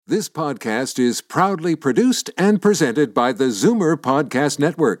This podcast is proudly produced and presented by the Zoomer Podcast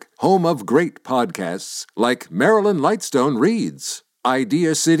Network, home of great podcasts like Marilyn Lightstone Reads,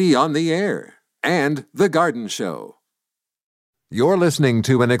 Idea City on the Air, and The Garden Show. You're listening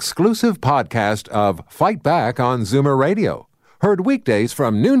to an exclusive podcast of Fight Back on Zoomer Radio, heard weekdays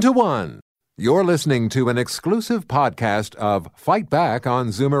from noon to 1. You're listening to an exclusive podcast of Fight Back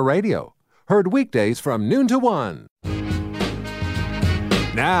on Zoomer Radio, heard weekdays from noon to 1.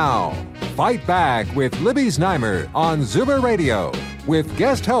 Now, Fight Back with Libby Znaimer on Zoomer Radio with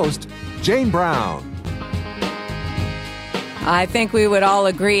guest host Jane Brown. I think we would all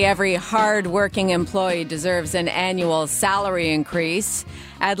agree every hard-working employee deserves an annual salary increase,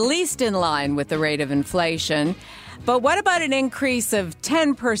 at least in line with the rate of inflation. But what about an increase of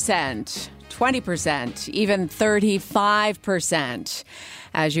 10%, 20%, even 35%?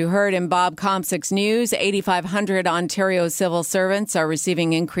 As you heard in Bob Komsick's news, 8,500 Ontario civil servants are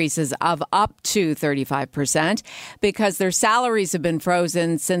receiving increases of up to 35% because their salaries have been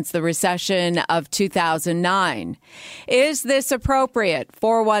frozen since the recession of 2009. Is this appropriate?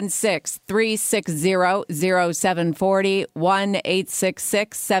 416-360-0740,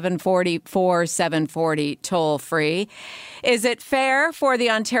 1-866-740-4740, toll free. Is it fair for the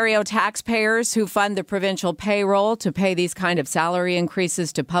Ontario taxpayers who fund the provincial payroll to pay these kind of salary increases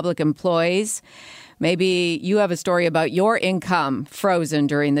to public employees? Maybe you have a story about your income frozen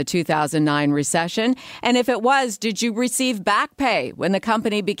during the 2009 recession. And if it was, did you receive back pay when the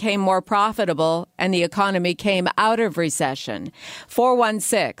company became more profitable and the economy came out of recession?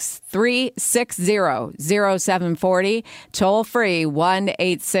 416-360-0740, toll free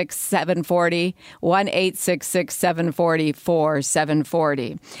 1-866-740,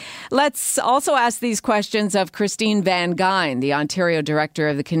 1-866-740-4740. Let's also ask these questions of Christine Van Gyn, the Ontario Director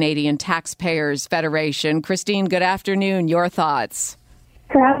of the Canadian Taxpayers Federation. Christine, good afternoon. Your thoughts?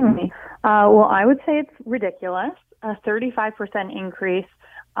 For having me. Well, I would say it's ridiculous. A 35% increase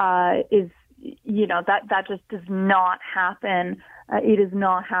is, that just does not happen. It is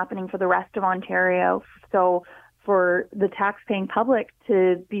not happening for the rest of Ontario. So for the tax-paying public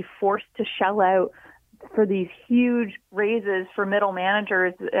to be forced to shell out for these huge raises for middle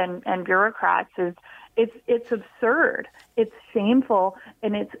managers and bureaucrats it's absurd. It's shameful,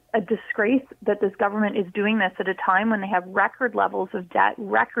 and it's a disgrace that this government is doing this at a time when they have record levels of debt,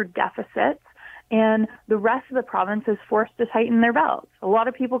 record deficits, and the rest of the province is forced to tighten their belts. A lot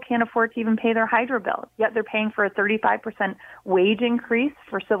of people can't afford to even pay their hydro bills, yet they're paying for a 35% wage increase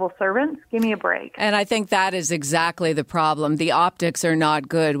for civil servants. Give me a break. And I think that is exactly the problem. The optics are not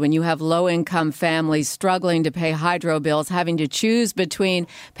good when you have low-income families struggling to pay hydro bills, having to choose between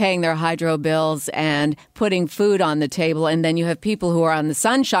paying their hydro bills and putting food on the table, and then you have people who are on the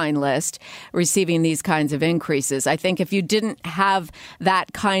sunshine list receiving these kinds of increases. I think if you didn't have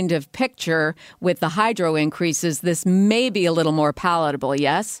that kind of picture with the hydro increases, this may be a little more palatable,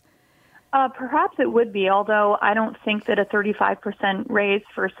 yes? Perhaps it would be, although I don't think that a 35% raise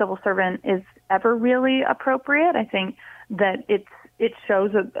for a civil servant is ever really appropriate. I think that it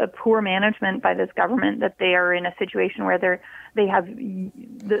shows a poor management by this government, that they are in a situation where this has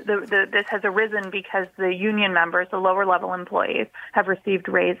arisen because the union members, the lower level employees, have received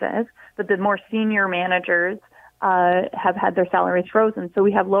raises, but the more senior managers have had their salaries frozen. So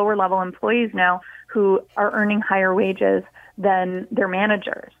we have lower level employees now who are earning higher wages than their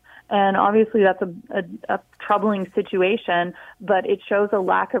managers. And obviously that's a troubling situation, but it shows a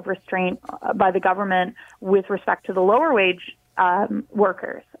lack of restraint by the government with respect to the lower wage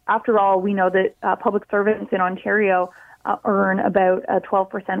workers. After all, we know that public servants in Ontario earn about a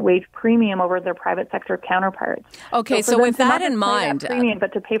 12% wage premium over their private sector counterparts. Okay, so with that in mind, premium,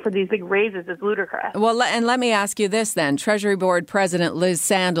 but to pay for these big raises is ludicrous. Well, and let me ask you this then. Treasury Board President Liz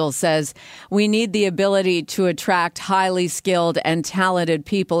Sandals says we need the ability to attract highly skilled and talented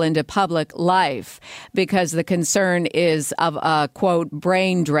people into public life because the concern is of a, quote,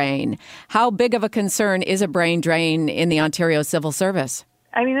 brain drain. How big of a concern is a brain drain in the Ontario civil service?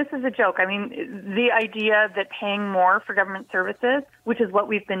 I mean, this is a joke. I mean, the idea that paying more for government services, which is what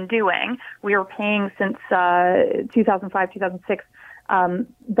we've been doing, we are paying since 2005, 2006,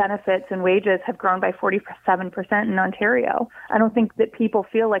 benefits and wages have grown by 47% in Ontario. I don't think that people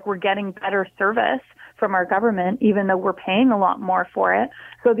feel like we're getting better service from our government, even though we're paying a lot more for it.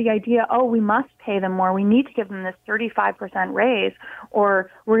 So the idea, we must pay them more, we need to give them this 35% raise, or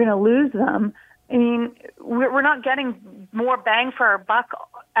we're going to lose them. I mean, we're not getting more bang for our buck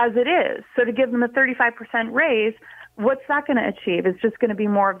as it is. So to give them a 35% raise, what's that going to achieve? It's just going to be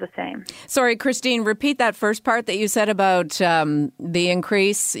more of the same. Sorry, Christine, repeat that first part that you said about the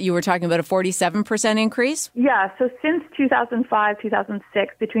increase. You were talking about a 47% increase? Yeah, so since 2005,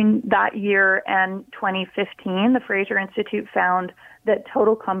 2006, between that year and 2015, the Fraser Institute found that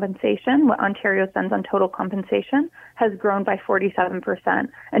total compensation, what Ontario spends on total compensation, has grown by 47%.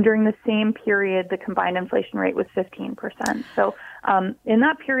 And during the same period, the combined inflation rate was 15%. So in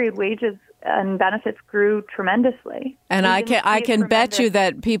that period, wages and benefits grew tremendously. And I can bet you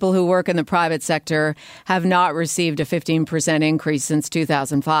that people who work in the private sector have not received a 15% increase since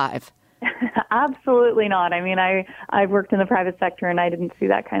 2005. Absolutely not. I mean, I worked in the private sector and I didn't see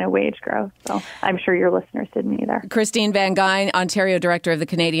that kind of wage growth. So I'm sure your listeners didn't either. Christine Van Gyn, Ontario Director of the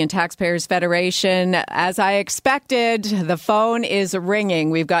Canadian Taxpayers Federation. As I expected, the phone is ringing.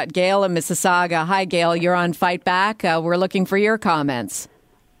 We've got Gail in Mississauga. Hi, Gail. You're on Fight Back. We're looking for your comments.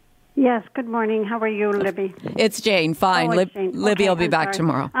 Yes, good morning. How are you, Libby? It's Jane. Fine. It's Jane. Libby will be back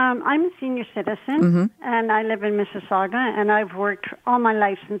tomorrow. I'm a senior citizen, and I live in Mississauga, and I've worked all my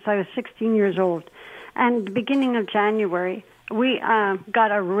life since I was 16 years old. And the beginning of January, we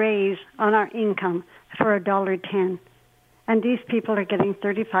got a raise on our income for $1.10. And these people are getting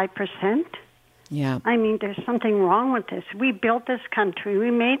 35%. Yeah. I mean, there's something wrong with this. We built this country.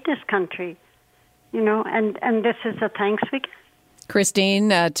 We made this country, and this is the thanks we get. Christine,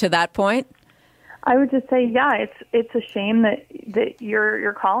 to that point? I would just say, yeah, it's a shame that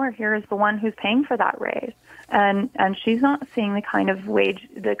your caller here is the one who's paying for that raise, and she's not seeing the kind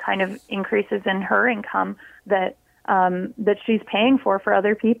of increases in her income that she's paying for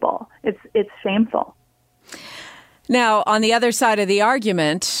other people. It's shameful. Now, on the other side of the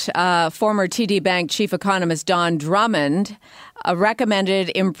argument, former TD Bank chief economist Don Drummond recommended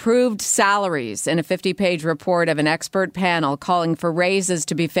improved salaries in a 50-page report of an expert panel calling for raises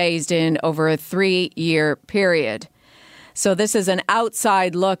to be phased in over a 3-year period. So this is an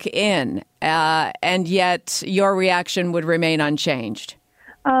outside look in, and yet your reaction would remain unchanged.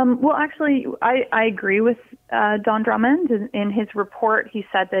 Well, actually, I agree with Don Drummond. In his report, he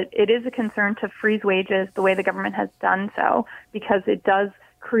said that it is a concern to freeze wages the way the government has done so, because it does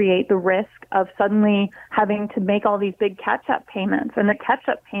create the risk of suddenly having to make all these big catch-up payments. And the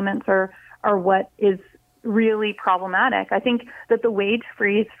catch-up payments are what is really problematic. I think that the wage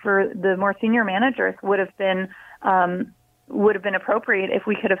freeze for the more senior managers would have been appropriate if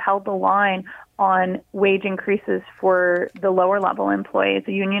we could have held the line on wage increases for the lower level employees,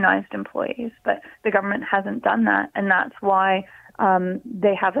 the unionized employees. But the government hasn't done that, and that's why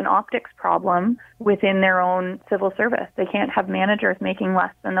they have an optics problem within their own civil service. They can't have managers making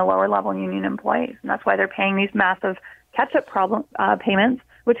less than the lower level union employees, and that's why they're paying these massive catch-up payments,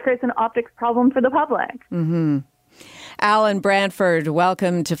 which creates an optics problem for the public. Mm-hmm. Alan Brantford,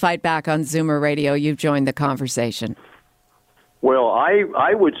 welcome to Fight Back on Zoomer Radio. You've joined the conversation. Well,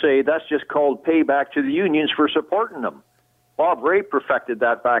 I would say that's just called payback to the unions for supporting them. Bob Ray perfected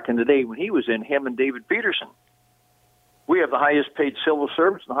that back in the day when he was in, him and David Peterson. We have the highest paid civil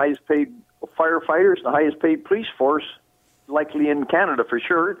servants, the highest paid firefighters, the highest paid police force, likely in Canada for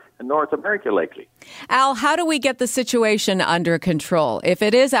sure, and North America likely. Al, how do we get the situation under control? If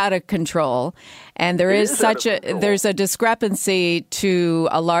it is out of control, and there's a discrepancy to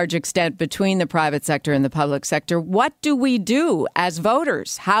a large extent between the private sector and the public sector, what do we do as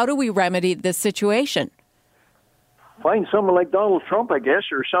voters? How do we remedy this situation? Find someone like Donald Trump, I guess,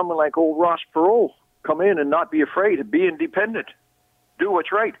 or someone like old Ross Perot. Come in and not be afraid and be independent. Do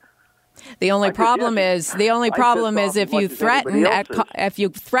what's right. The only problem is if you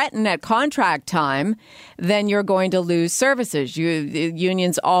threaten at contract time, then you're going to lose services.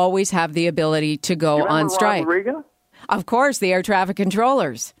 Unions always have the ability to go on strike. Ronald Reagan? Of course, the air traffic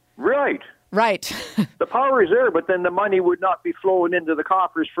controllers. Right. Right. The power is there, but then the money would not be flowing into the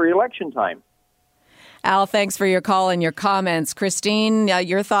coffers for election time. Al, thanks for your call and your comments. Christine,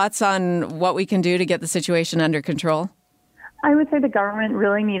 your thoughts on what we can do to get the situation under control? I would say the government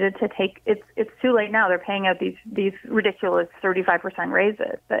really needed to take. It's too late now. They're paying out these ridiculous 35%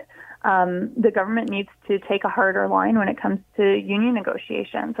 raises. But the government needs to take a harder line when it comes to union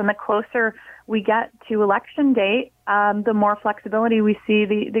negotiations. And the closer we get to election date, the more flexibility we see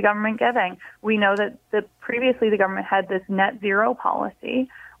the government giving. We know that previously the government had this net zero policy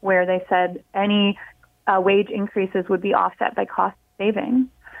where they said any wage increases would be offset by cost savings.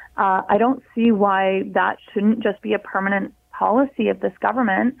 I don't see why that shouldn't just be a permanent policy of this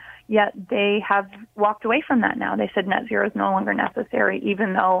government, yet they have walked away from that now. They said net zero is no longer necessary,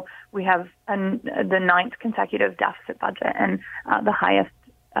 even though we have the 9th consecutive deficit budget and the highest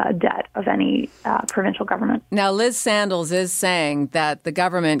debt of any provincial government. Now, Liz Sandals is saying that the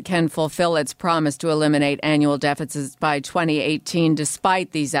government can fulfill its promise to eliminate annual deficits by 2018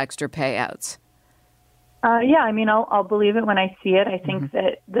 despite these extra payouts. Yeah, I mean, I'll believe it when I see it. I think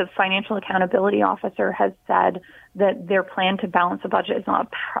that the Financial Accountability Officer has said that their plan to balance the budget is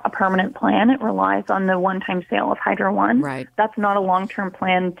not a permanent plan. It relies on the one-time sale of Hydro One. Right. That's not a long-term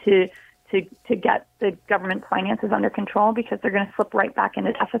plan to get the government finances under control, because they're going to slip right back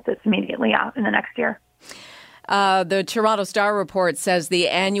into deficits immediately out in the next year. The Toronto Star report says the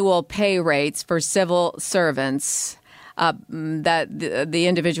annual pay rates for civil servants, that the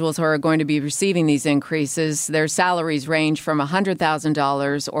individuals who are going to be receiving these increases, their salaries range from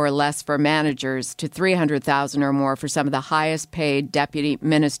 $100,000 or less for managers to $300,000 or more for some of the highest paid deputy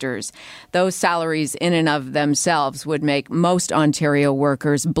ministers. Those salaries in and of themselves would make most Ontario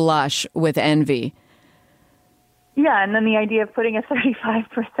workers blush with envy. Yeah, and then the idea of putting a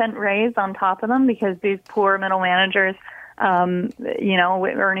 35% raise on top of them, because these poor middle managers, earning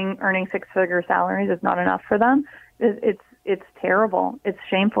six-figure salaries is not enough for them. It's terrible. It's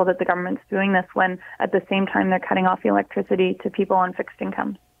shameful that the government's doing this when at the same time they're cutting off the electricity to people on fixed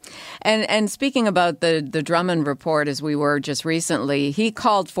incomes. And speaking about the Drummond report, as we were just recently, he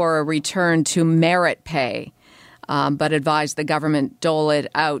called for a return to merit pay, but advised the government dole it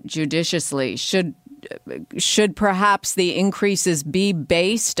out judiciously. Should perhaps the increases be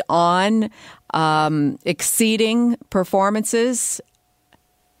based on exceeding performances?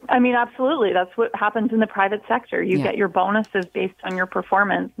 I mean, absolutely. That's what happens in the private sector. You get your bonuses based on your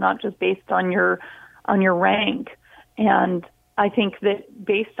performance, not just based on your rank. And I think that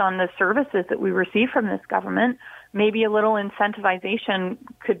based on the services that we receive from this government, maybe a little incentivization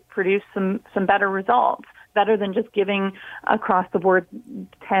could produce some better results, better than just giving across the board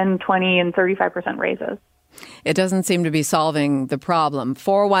 10, 20, and 35% raises. It doesn't seem to be solving the problem.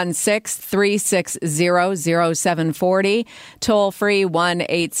 416-360-0740. Toll free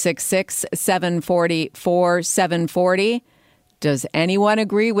 1-866-740-4740. Does anyone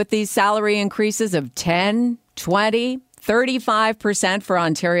agree with these salary increases of 10, 20, 35% for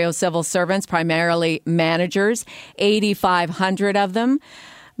Ontario civil servants, primarily managers, 8,500 of them?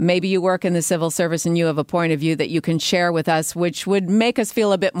 Maybe you work in the civil service and you have a point of view that you can share with us, which would make us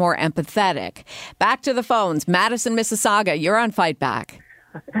feel a bit more empathetic. Back to the phones. Madison, Mississauga, you're on Fight Back.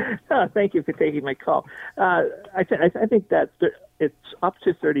 Thank you for taking my call. I think that it's up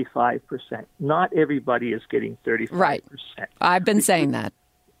to 35%. Not everybody is getting 35%. Right. I've been saying that.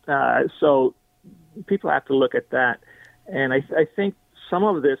 So people have to look at that. And I think some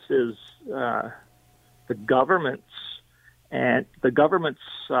of this is the government's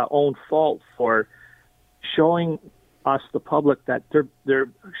own fault for showing us, the public, that they're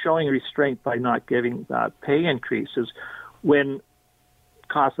showing restraint by not giving pay increases when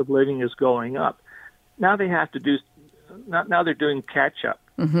cost of living is going up. Now they have to do. Now they're doing catch up.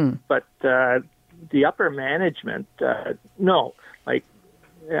 Mm-hmm. But the upper management, no, like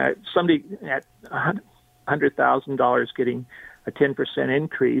somebody at $100,000 getting a 10%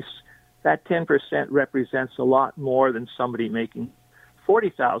 increase. That 10% represents a lot more than somebody making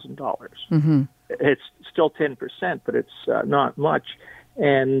 $40,000. Mm-hmm. It's still 10%, but it's not much.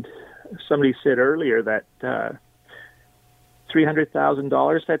 And somebody said earlier that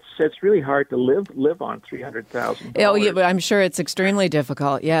 $300,000, it's really hard to live on $300,000. Oh, yeah, but I'm sure it's extremely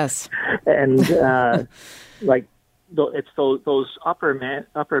difficult. Yes. And it's those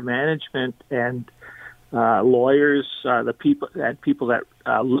upper management and lawyers, the people that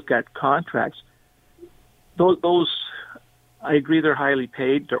look at contracts. Those, I agree, they're highly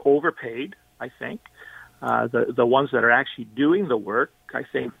paid. They're overpaid, I think. The ones that are actually doing the work, I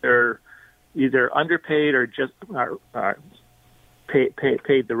think they're either underpaid or just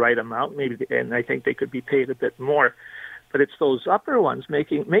paid the right amount. Maybe, and I think they could be paid a bit more. But it's those upper ones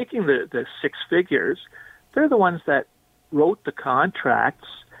making the six figures. They're the ones that wrote the contracts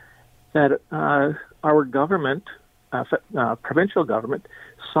that our government, provincial government,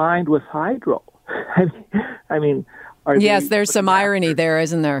 signed with Hydro. I mean, yes, there's some irony there,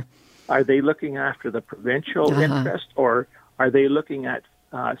 isn't there? Are they looking after the provincial interest, or are they looking at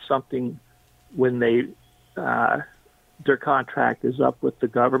something when they their contract is up with the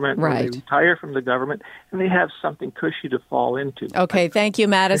government, right? Or they retire from the government, and they have something cushy to fall into. Okay, thank you,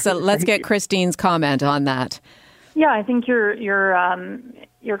 Madison. Let's get Christine's comment on that. Yeah, I think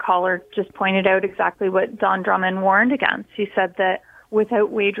your caller just pointed out exactly what Don Drummond warned against. He said that without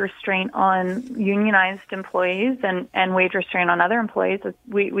wage restraint on unionized employees and wage restraint on other employees,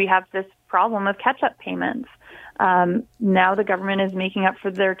 we have this problem of catch-up payments. Now the government is making up for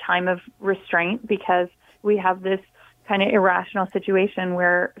their time of restraint because we have this kind of irrational situation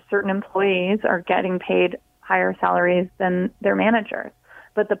where certain employees are getting paid higher salaries than their managers.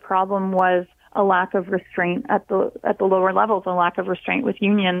 But the problem was a lack of restraint at the lower levels, a lack of restraint with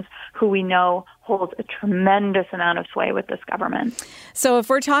unions, who we know holds a tremendous amount of sway with this government. So if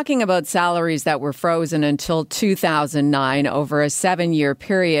we're talking about salaries that were frozen until 2009 over a 7-year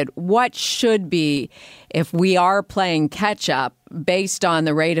period, what should be, if we are playing catch up based on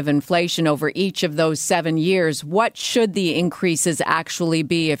the rate of inflation over each of those 7 years, what should the increases actually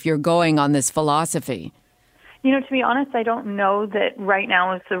be if you're going on this philosophy? You know, to be honest, I don't know that right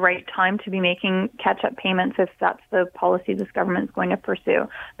now is the right time to be making catch-up payments if that's the policy this government is going to pursue.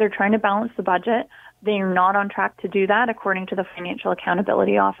 They're trying to balance the budget. They are not on track to do that, according to the Financial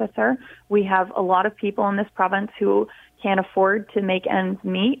Accountability Officer. We have a lot of people in this province who can't afford to make ends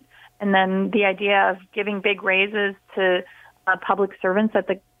meet. And then the idea of giving big raises to public servants at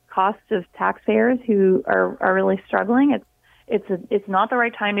the cost of taxpayers who are really struggling, it's not the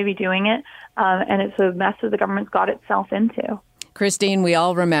right time to be doing it, and it's a mess that the government's got itself into. Christine, we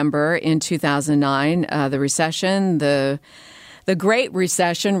all remember in 2009 the recession, the Great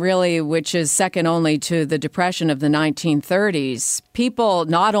Recession, really, which is second only to the Depression of the 1930s. People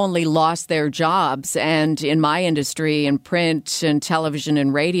not only lost their jobs, and in my industry, in print and television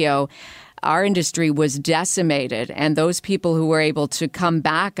and radio, our industry was decimated, and those people who were able to come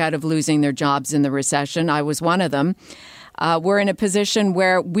back out of losing their jobs in the recession, I was one of them, we're in a position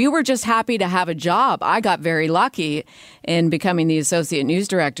where we were just happy to have a job. I got very lucky in becoming the associate news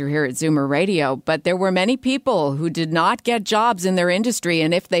director here at Zoomer Radio, but there were many people who did not get jobs in their industry,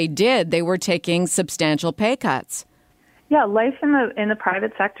 and if they did, they were taking substantial pay cuts. Yeah, life in the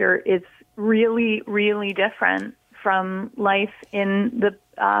private sector is really, really different from life in the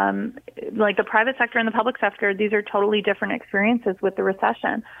the private sector and the public sector. These are totally different experiences with the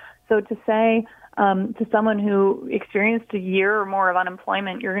recession. So to say to someone who experienced a year or more of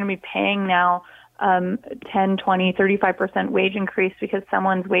unemployment, you're going to be paying now 10, 20, 35% wage increase because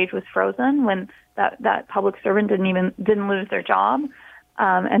someone's wage was frozen when that public servant didn't lose their job.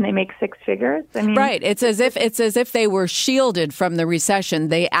 And they make six figures. I mean, right. It's as if they were shielded from the recession.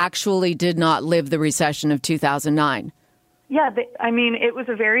 They actually did not live the recession of 2009. Yeah, it was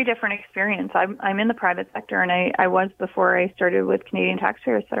a very different experience. I'm in the private sector, and I was before I started with Canadian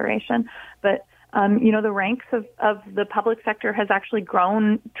Taxpayers Federation. But the ranks of the public sector has actually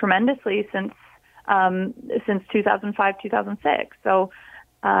grown tremendously since 2005, 2006. So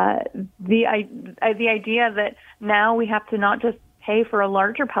the idea that now we have to not just pay for a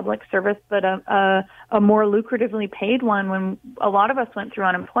larger public service, but a more lucratively paid one, when a lot of us went through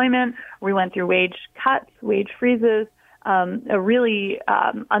unemployment, we went through wage cuts, wage freezes, a really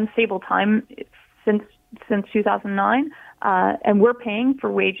unstable time since 2009, and we're paying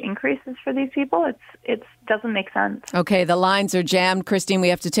for wage increases for these people. It doesn't make sense. Okay, the lines are jammed. Christine, we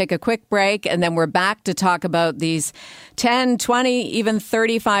have to take a quick break, and then we're back to talk about these 10, 20, even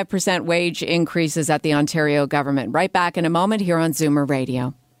 35% wage increases at the Ontario government. Right back in a moment here on Zoomer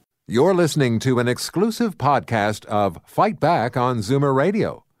Radio. You're listening to an exclusive podcast of Fight Back on Zoomer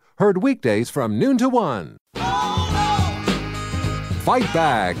Radio. Heard weekdays from noon to 1. Fight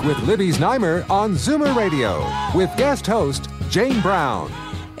Back with Libby Znaimer on Zoomer Radio with guest host Jane Brown.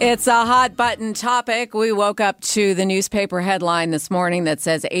 It's a hot button topic. We woke up to the newspaper headline this morning that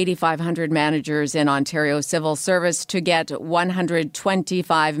says 8,500 managers in Ontario civil service to get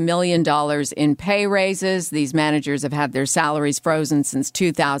 $125 million in pay raises. These managers have had their salaries frozen since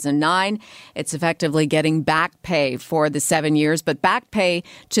 2009. It's effectively getting back pay for the 7 years, but back pay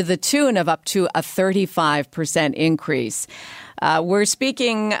to the tune of up to a 35% increase. We're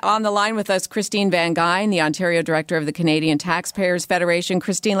speaking on the line with us, Christine Van Geyn, the Ontario Director of the Canadian Taxpayers Federation.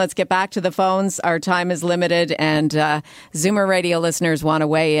 Christine, let's get back to the phones. Our time is limited, and Zoomer Radio listeners want to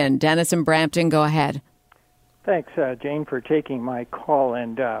weigh in. Dennis in Brampton, go ahead. Thanks, Jane, for taking my call.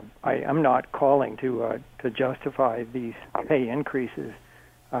 And I am not calling to justify these pay increases.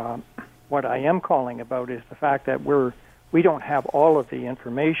 What I am calling about is the fact that we don't have all of the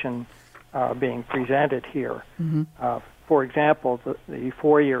information being presented here. Mm-hmm. For example, the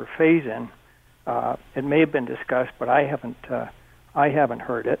 4-year phase-in, it may have been discussed, but I haven't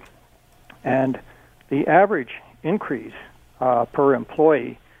heard it. And the average increase per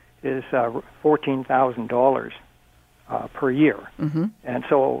employee is $14,000 per year. Mm-hmm. And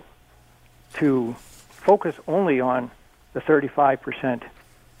so to focus only on the 35%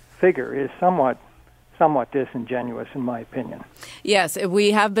 figure is somewhat somewhat disingenuous, in my opinion. Yes, we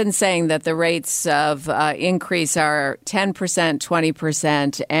have been saying that the rates of increase are 10%,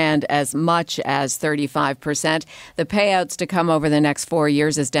 20%, and as much as 35%. The payouts to come over the next 4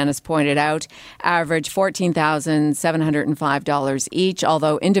 years, as Dennis pointed out, average $14,705 each,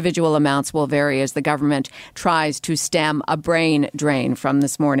 although individual amounts will vary as the government tries to stem a brain drain from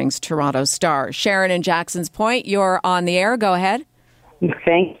this morning's Toronto Star. Sharon in Jackson's Point, you're on the air. Go ahead.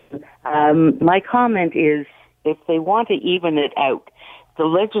 Thank you. My comment is, if they want to even it out, the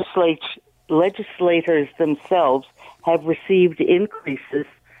legislators themselves have received increases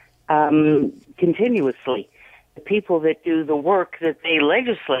continuously. The people that do the work that they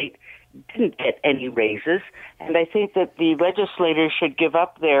legislate didn't get any raises, and I think that the legislators should give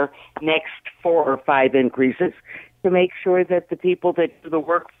up their next 4 or 5 increases to make sure that the people that do the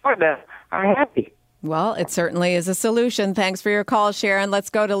work for them are happy. Well, it certainly is a solution. Thanks for your call, Sharon.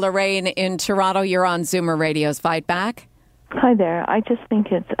 Let's go to Lorraine in Toronto. You're on Zoomer Radio's Fight Back. Hi there. I just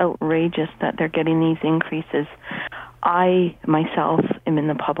think it's outrageous that they're getting these increases. I, myself, am in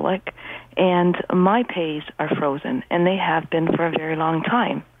the public, and my pays are frozen, and they have been for a very long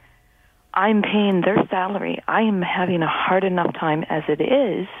time. I'm paying their salary. I am having a hard enough time as it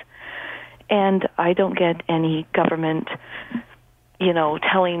is, and I don't get any government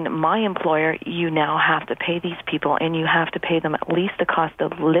telling my employer, you now have to pay these people and you have to pay them at least the cost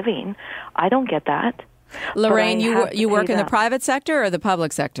of living. I don't get that. Lorraine, you work in the private sector or the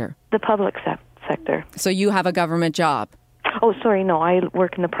public sector? The public sector. So you have a government job? Oh, sorry, no, I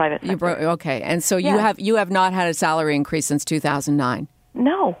work in the private sector. Okay, and so you have not had a salary increase since 2009?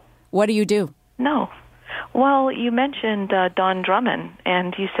 No. What do you do? No. Well, you mentioned Don Drummond,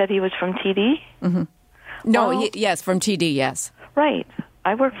 and you said he was from TD? Mm-hmm. No, yes, from TD, yes. Right.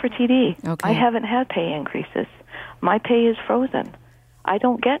 I work for TD. Okay. I haven't had pay increases. My pay is frozen. I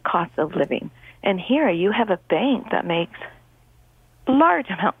don't get cost of living. And here you have a bank that makes large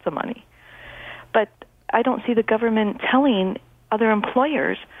amounts of money. But I don't see the government telling other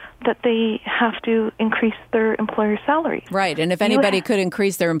employers that they have to increase their employer's salary. Right. And if anybody could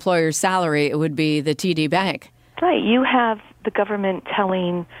increase their employer's salary, it would be the TD Bank. Right. You have the government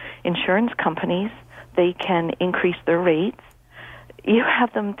telling insurance companies they can increase their rates. You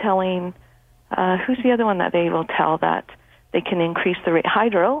have them telling, who's the other one that they will tell that they can increase the rate?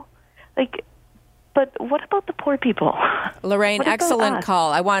 Hydro. But what about the poor people? Lorraine, excellent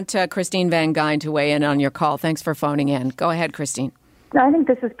call. I want Christine Van Gyn to weigh in on your call. Thanks for phoning in. Go ahead, Christine. I think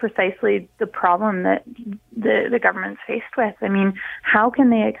this is precisely the problem that the government's faced with. I mean, how can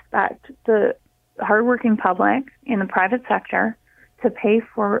they expect the hardworking public in the private sector to pay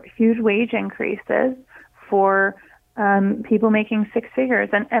for huge wage increases for people making 6 figures?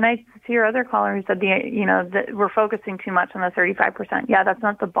 And I see your other caller who said that we're focusing too much on the 35%. Yeah, that's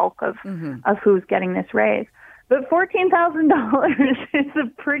not the bulk of who's getting this raise. But $14,000 is a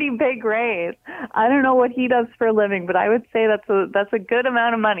pretty big raise. I don't know what he does for a living, but I would say that's a good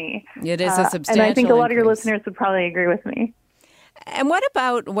amount of money. It is a substantial and I think a lot of your increase. listeners would probably agree with me. And what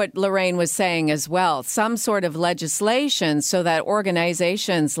about what Lorraine was saying as well? Some sort of legislation so that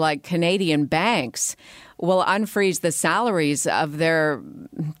organizations like Canadian banks will unfreeze the salaries of their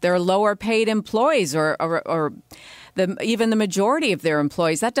lower paid employees or even the majority of their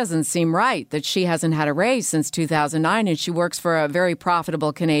employees. That doesn't seem right, that she hasn't had a raise since 2009 and she works for a very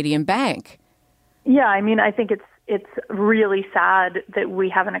profitable Canadian bank. Yeah, I mean, I think it's really sad that we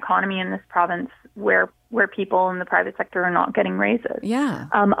have an economy in this province where people in the private sector are not getting raises. Yeah.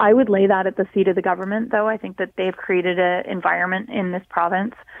 I would lay that at the feet of the government, though. I think that they've created an environment in this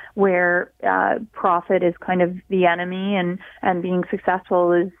province where profit is kind of the enemy and being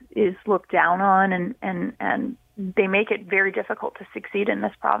successful is looked down on and they make it very difficult to succeed in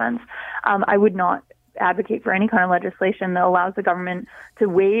this province. I would not advocate for any kind of legislation that allows the government to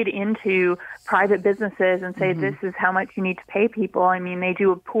wade into private businesses and say, this is how much you need to pay people. I mean, they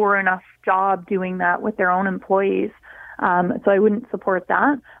do a poor enough job doing that with their own employees. So I wouldn't support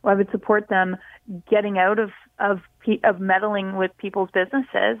that. I would support them getting out of meddling with people's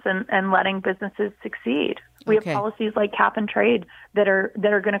businesses and letting businesses succeed. We have policies like cap and trade that are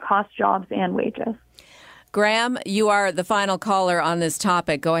going to cost jobs and wages. Graham, you are the final caller on this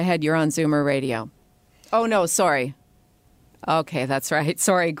topic. Go ahead. You're on Zoomer Radio. Oh, no, sorry. Okay, that's right.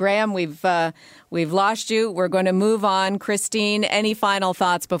 Sorry, Graham, we've lost you. We're going to move on. Christine, any final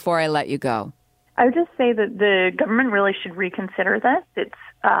thoughts before I let you go? I would just say that the government really should reconsider this.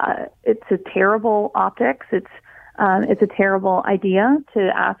 It's a terrible optics. It's a terrible idea to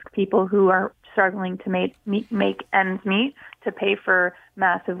ask people who are struggling to make ends meet to pay for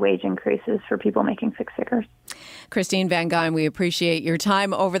massive wage increases for people making six figures. Christine Van Geyn, we appreciate your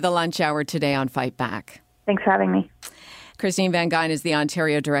time over the lunch hour today on Fight Back. Thanks for having me. Christine Van Geyn is the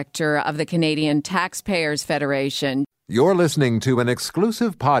Ontario Director of the Canadian Taxpayers Federation. You're listening to an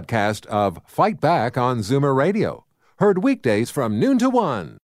exclusive podcast of Fight Back on Zoomer Radio. Heard weekdays from noon to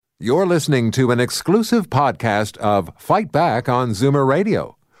 1. You're listening to an exclusive podcast of Fight Back on Zoomer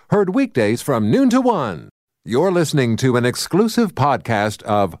Radio. Heard weekdays from noon to 1. You're listening to an exclusive podcast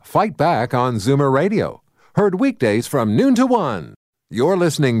of Fight Back on Zoomer Radio. Heard weekdays from noon to 1. You're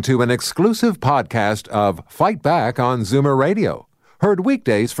listening to an exclusive podcast of Fight Back on Zoomer Radio. Heard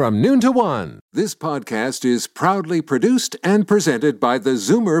weekdays from noon to 1. This podcast is proudly produced and presented by the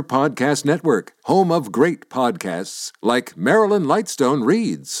Zoomer Podcast Network, home of great podcasts like Marilyn Lightstone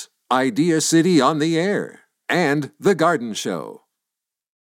Reads, Idea City on the Air, and The Garden Show.